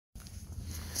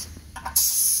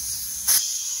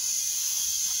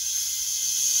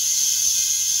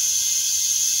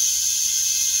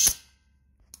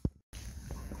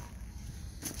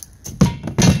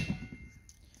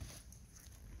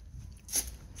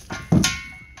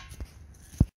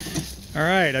All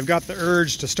right, I've got the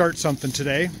urge to start something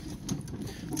today.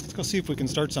 Let's go see if we can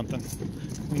start something.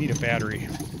 We need a battery.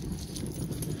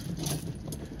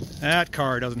 That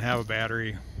car doesn't have a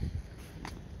battery.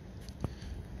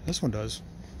 This one does.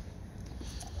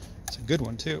 It's a good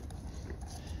one too.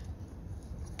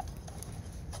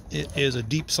 It is a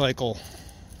Deep Cycle.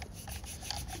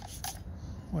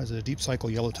 What is it? A Deep Cycle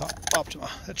Yellow Top Optima.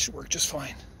 That should work just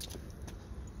fine.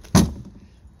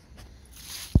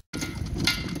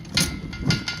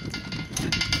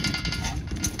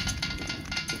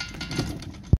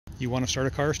 You want to start a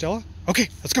car, Stella? Okay,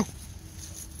 let's go.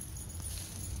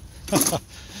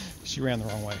 She ran the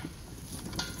wrong way.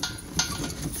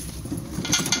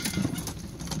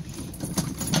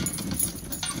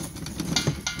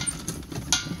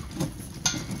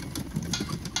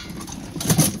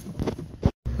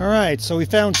 All right, so we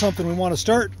found something we want to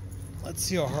start. Let's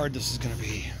see how hard this is going to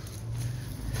be.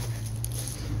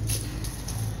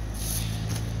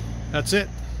 That's it,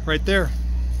 right there.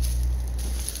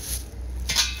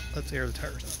 Let's air the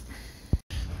tires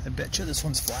up. I bet you this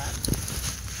one's flat.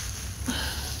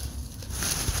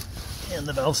 And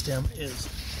the valve stem is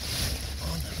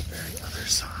on the very other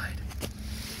side.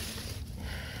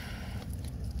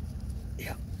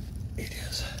 Yeah, it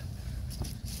is.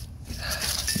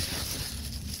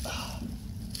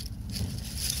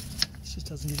 This just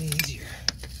doesn't get any easier.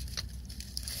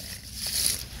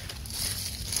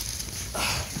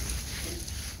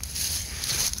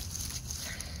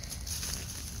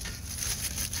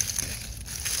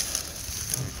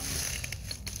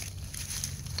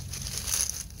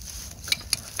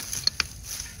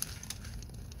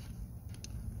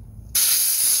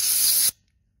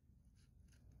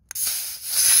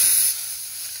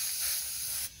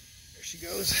 She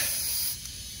goes.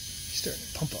 She's starting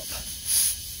to pump up.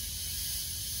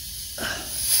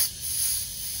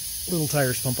 Little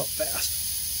tires pump up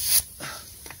fast.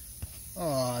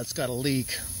 Oh, it's got a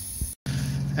leak.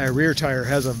 That rear tire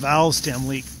has a valve stem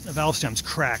leak. The valve stem's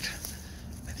cracked.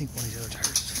 I think one of these other tires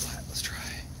is flat. Let's try.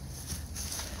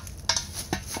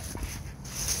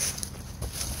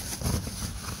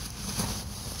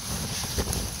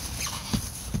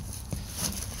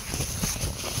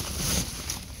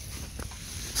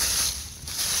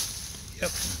 Yep,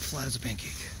 flat as a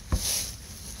pancake.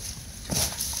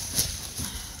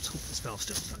 Let's hope this valve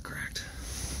stem's not cracked.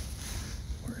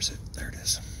 Where is it? There it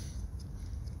is.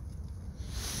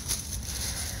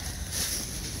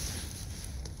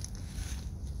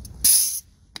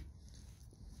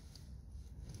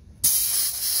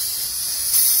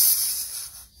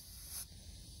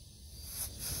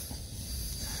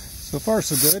 So far,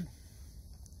 so good.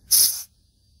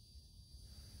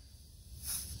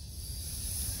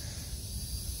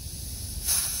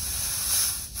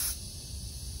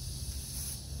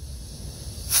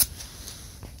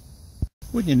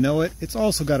 Wouldn't you know it, it's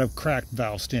also got a cracked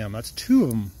valve stem. That's two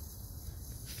of them.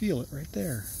 Feel it right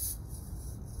there.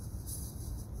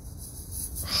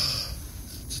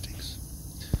 It stinks.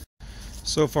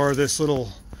 So far, this little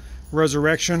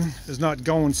resurrection is not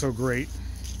going so great.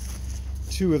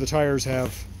 Two of the tires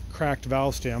have cracked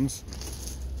valve stems.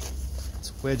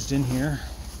 It's wedged in here.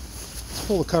 Let's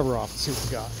pull the cover off and see what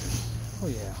we got. Oh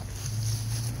yeah.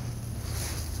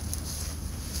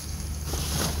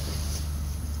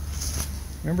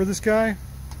 Remember this guy?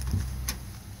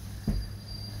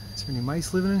 Is there any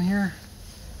mice living in here?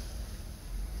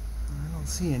 I don't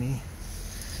see any. Let's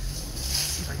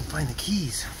see if I can find the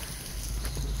keys.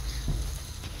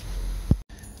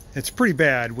 It's pretty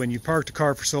bad when you parked a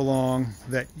car for so long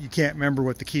that you can't remember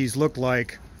what the keys look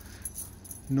like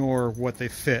nor what they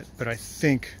fit, but I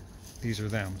think these are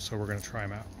them, so we're going to try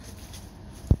them out.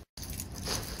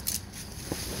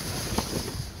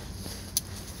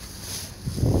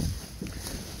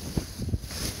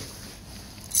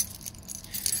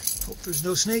 Hope there's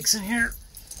no snakes in here.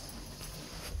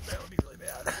 That would be really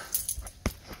bad. Let's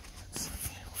see,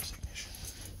 where's ignition?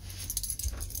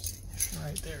 Ignition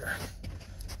right there.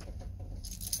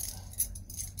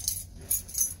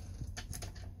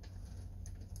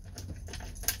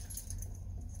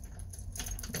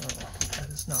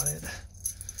 Not it.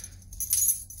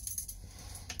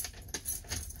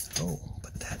 Oh,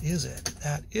 but that is it.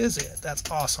 That is it. That's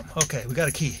awesome. Okay, we got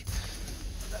a key.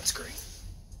 That's great.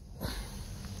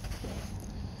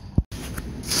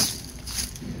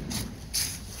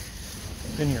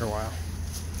 Been here a while.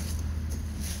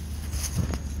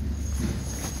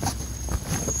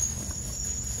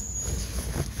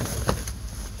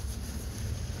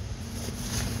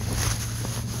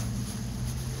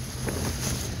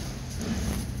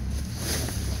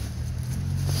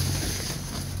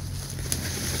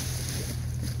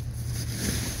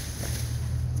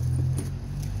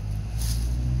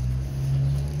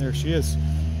 There she is.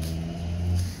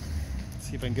 Let's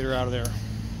see if I can get her out of there.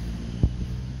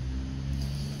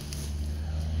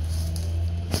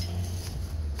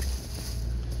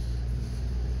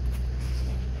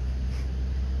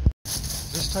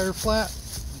 Is this tire flat?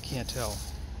 I can't tell.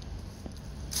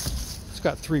 It's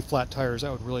got 3 flat tires.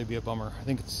 That would really be a bummer. I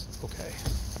think it's okay.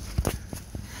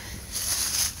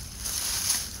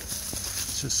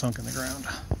 It's just sunk in the ground.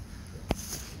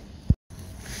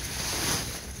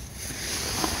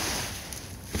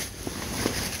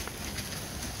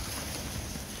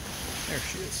 There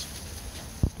she is.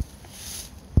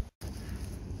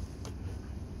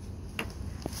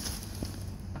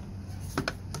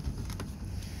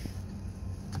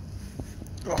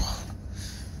 Oh,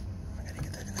 I gotta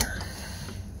get that in there.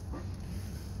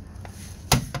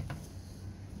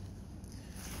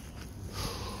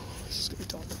 This is gonna be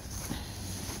tough.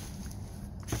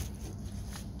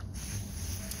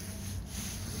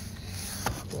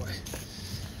 Oh boy.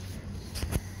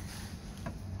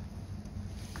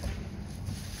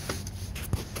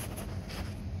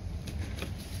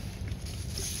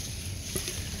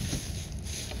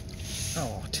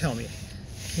 Oh, tell me, I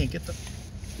can't get the.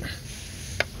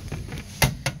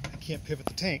 I can't pivot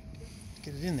the tank to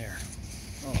get it in there.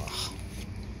 Oh,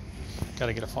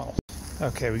 gotta get a funnel.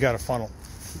 Okay, we got a funnel.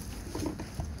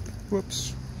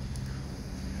 Whoops.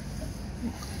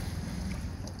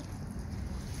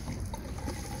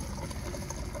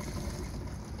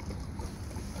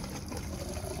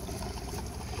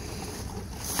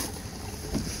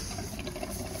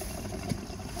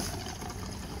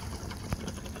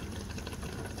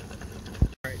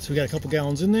 All right, so we got a couple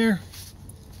gallons in there.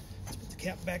 Let's put the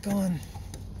cap back on.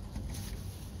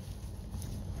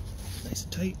 Nice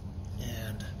and tight,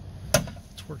 and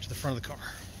let's work to the front of the car.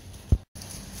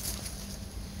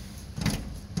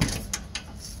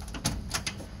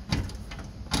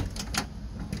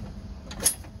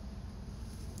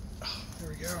 Oh, there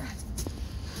we go.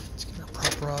 Let's get our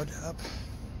prop rod up.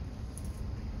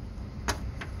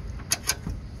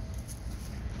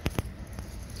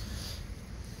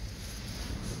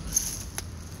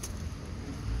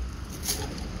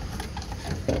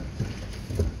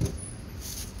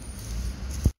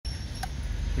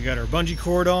 We got our bungee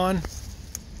cord on. We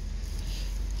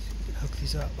can hook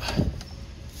these up.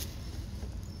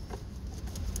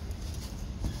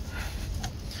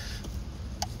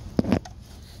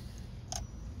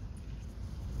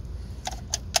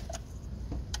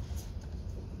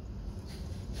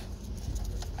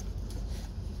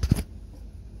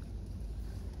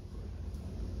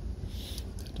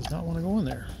 That does not want to go in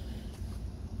there.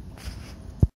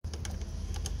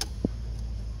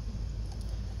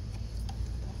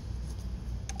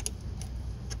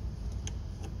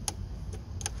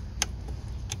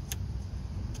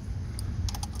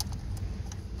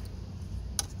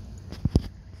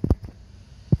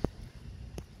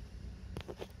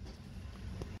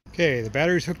 Okay, the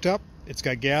battery's hooked up. It's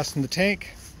got gas in the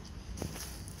tank.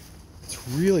 It's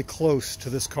really close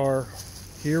to this car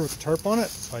here with the tarp on it,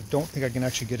 so I don't think I can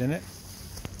actually get in it.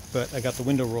 But I got the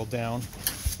window rolled down.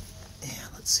 And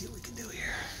let's see what we can do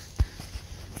here.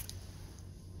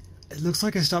 It looks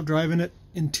like I stopped driving it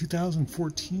in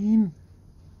 2014,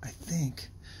 I think,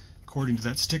 according to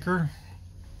that sticker.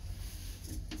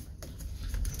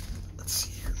 Let's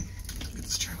see here. Get the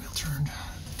steering wheel turned.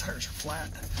 The tires are flat.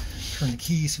 Turn the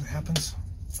key, see what happens.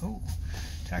 Oh,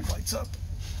 tack light's up.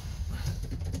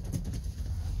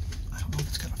 I don't know if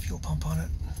it's got a fuel pump on it.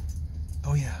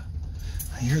 Oh yeah,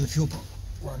 I hear the fuel pump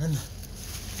running.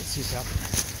 Let's see what's happening.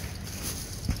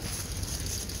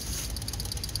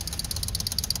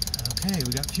 Okay,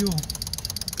 we got fuel.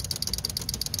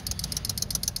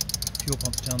 Fuel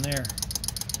pump's down there.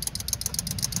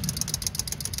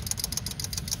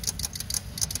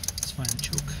 Let's find the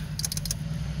choke.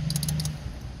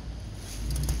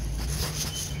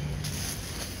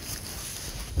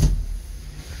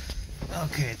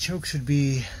 Okay, choke should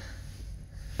be.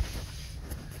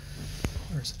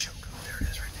 Where's the choke? Oh, there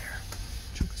it is, right there.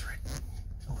 Choke is right.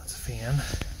 Oh, that's a fan.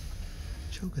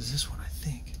 Choke is this one, I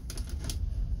think.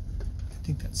 I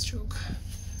think that's choke.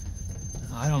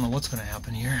 I don't know what's going to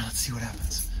happen here. Let's see what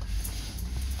happens.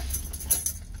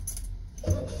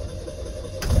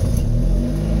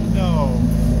 No.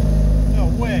 No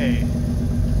way.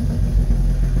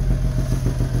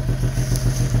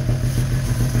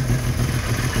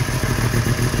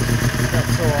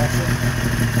 That's so awesome.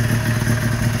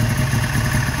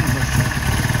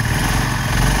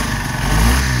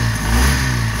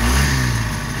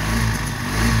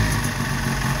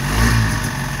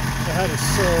 That is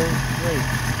so great.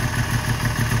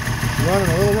 Running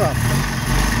a little rough.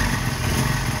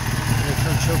 I'm going to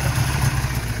turn choke up.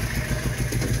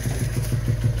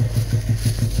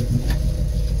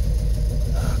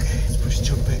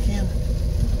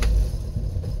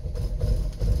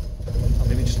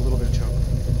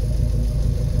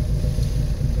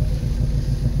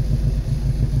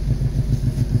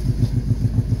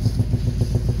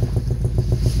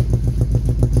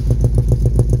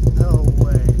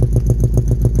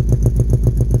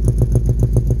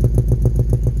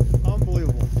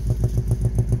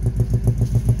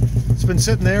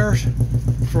 sitting there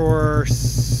for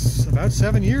about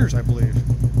 7 years, I believe.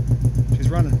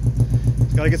 She's running.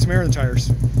 She's got to get some air in the tires.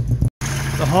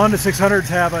 The Honda 600s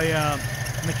have a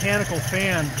mechanical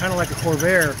fan, kind of like a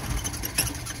Corvair.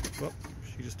 Whoop,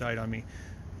 she just died on me.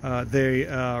 They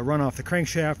run off the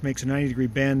crankshaft, makes a 90-degree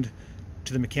bend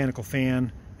to the mechanical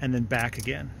fan, and then back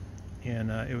again. And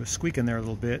it was squeaking there a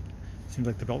little bit. Seems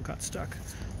like the belt got stuck.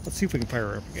 Let's see if we can fire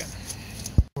her up again.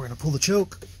 We're going to pull the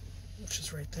choke, which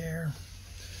is right there.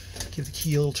 Give the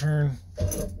key a little turn.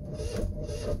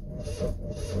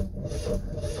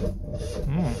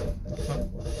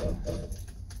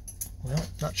 Well,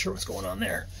 not sure what's going on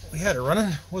there. We had her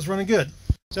running. Was running good.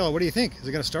 Stella, what do you think? Is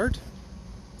it going to start?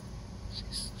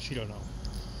 She don't know.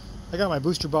 I got my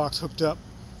booster box hooked up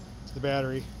to the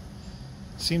battery.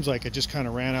 Seems like it just kind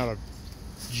of ran out of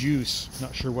juice.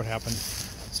 Not sure what happened.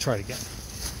 Let's try it again.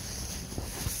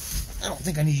 I don't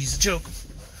think I need to use the choke.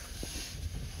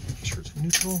 Make sure it's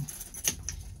neutral.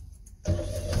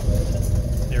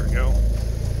 There we go.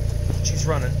 She's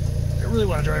running. I really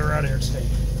want to drive her out of here today.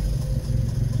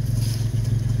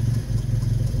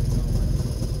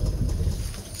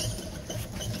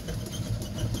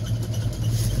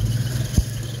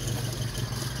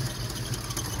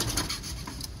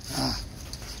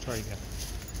 Let's try again.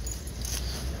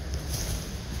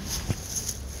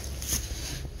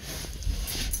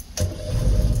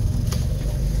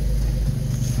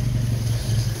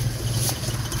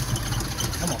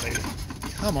 Come on, baby.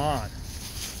 Come on.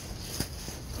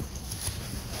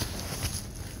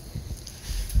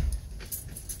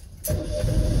 A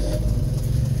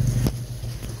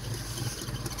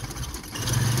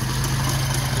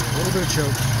little bit of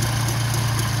choke.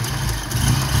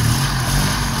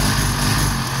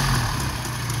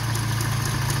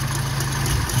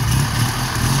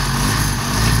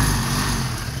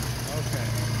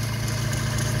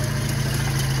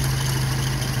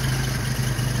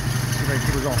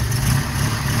 Keep her going.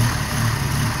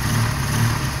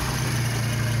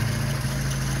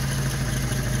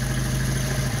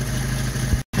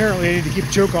 Apparently I need to keep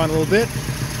the choke on a little bit.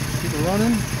 Keep her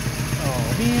running.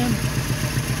 Oh man,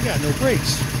 you got no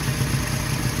brakes.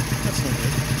 That's no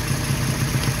good.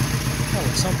 That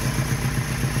was something.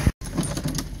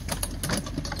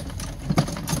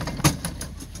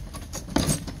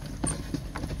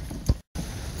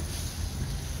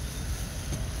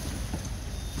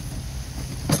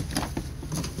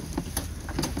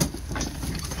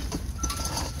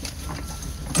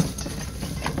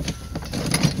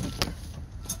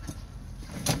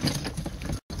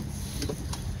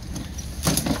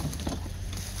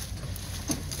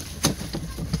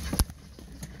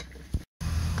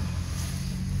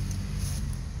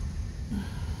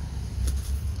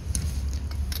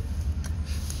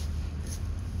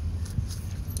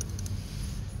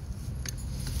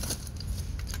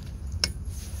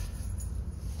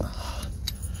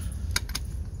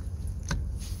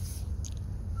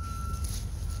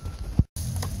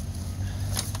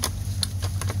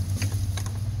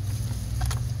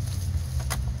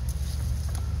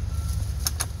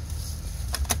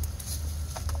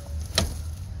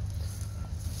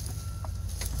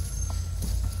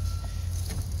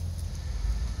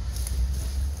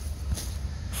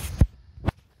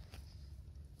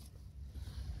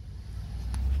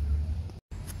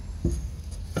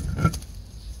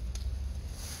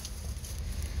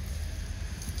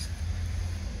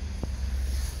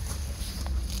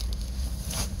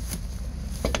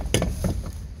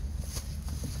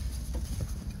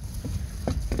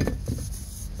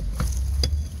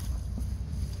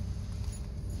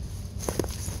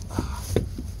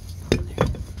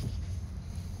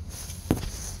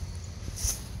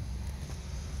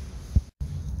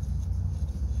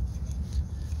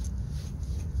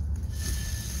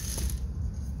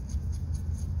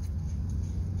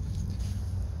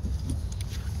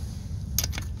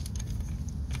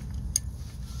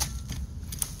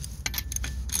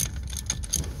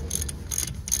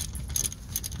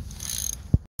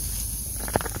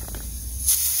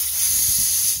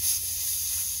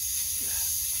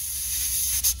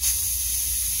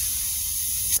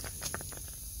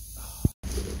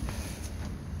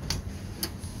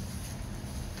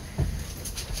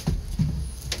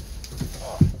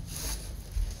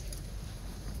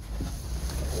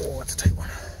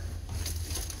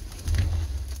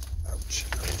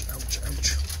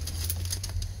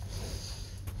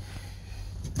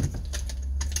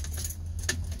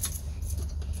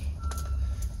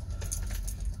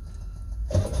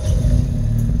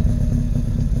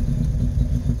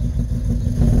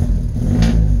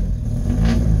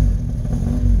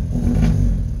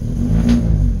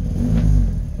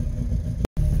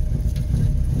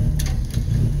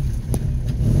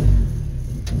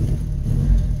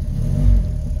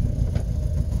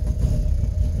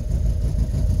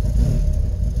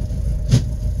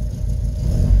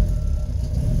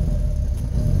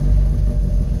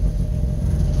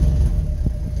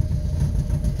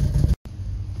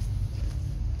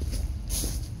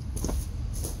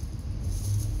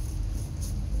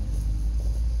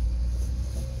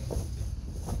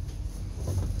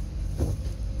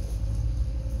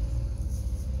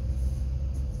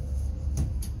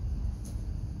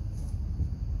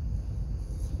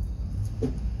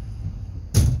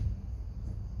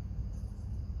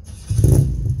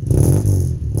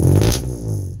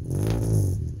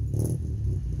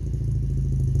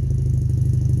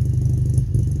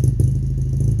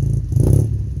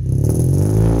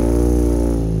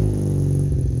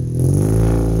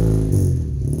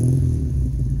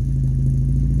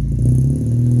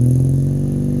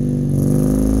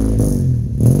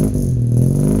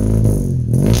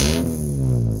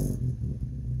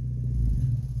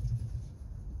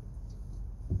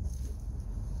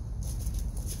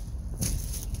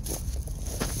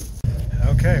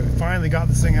 Okay, we finally got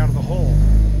this thing out of the hole.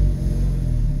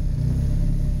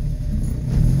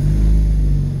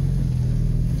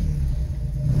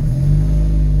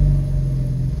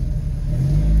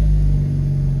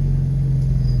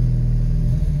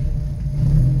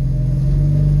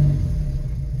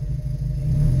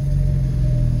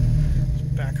 Let's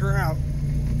back her out.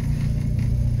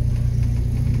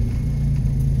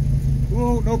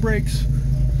 Whoa, no brakes.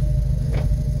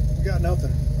 We got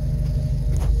nothing.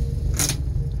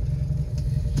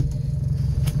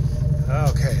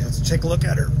 Okay, let's take a look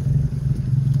at her.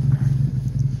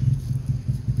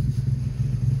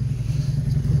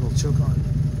 Put a little choke on.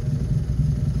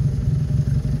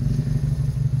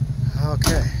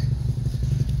 Okay.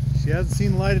 She hasn't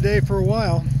seen the light of day for a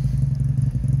while,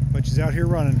 but she's out here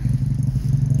running.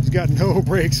 She's got no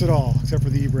brakes at all, except for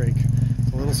the e-brake.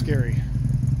 It's a little scary.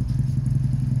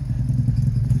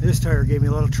 This tire gave me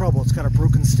a lot of trouble. It's got a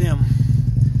broken stem.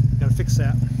 Gotta fix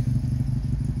that.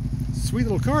 Sweet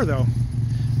little car though.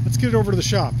 Let's get it over to the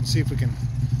shop and see if we can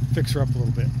fix her up a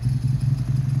little bit.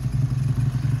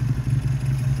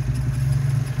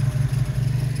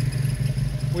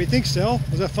 What do you think, Stell?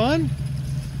 Was that fun?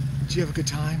 Did you have a good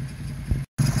time?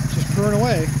 Just purring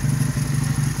away.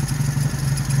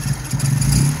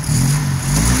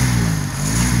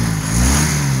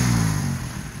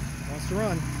 Wants to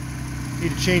run.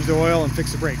 Need to change the oil and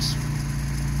fix the brakes.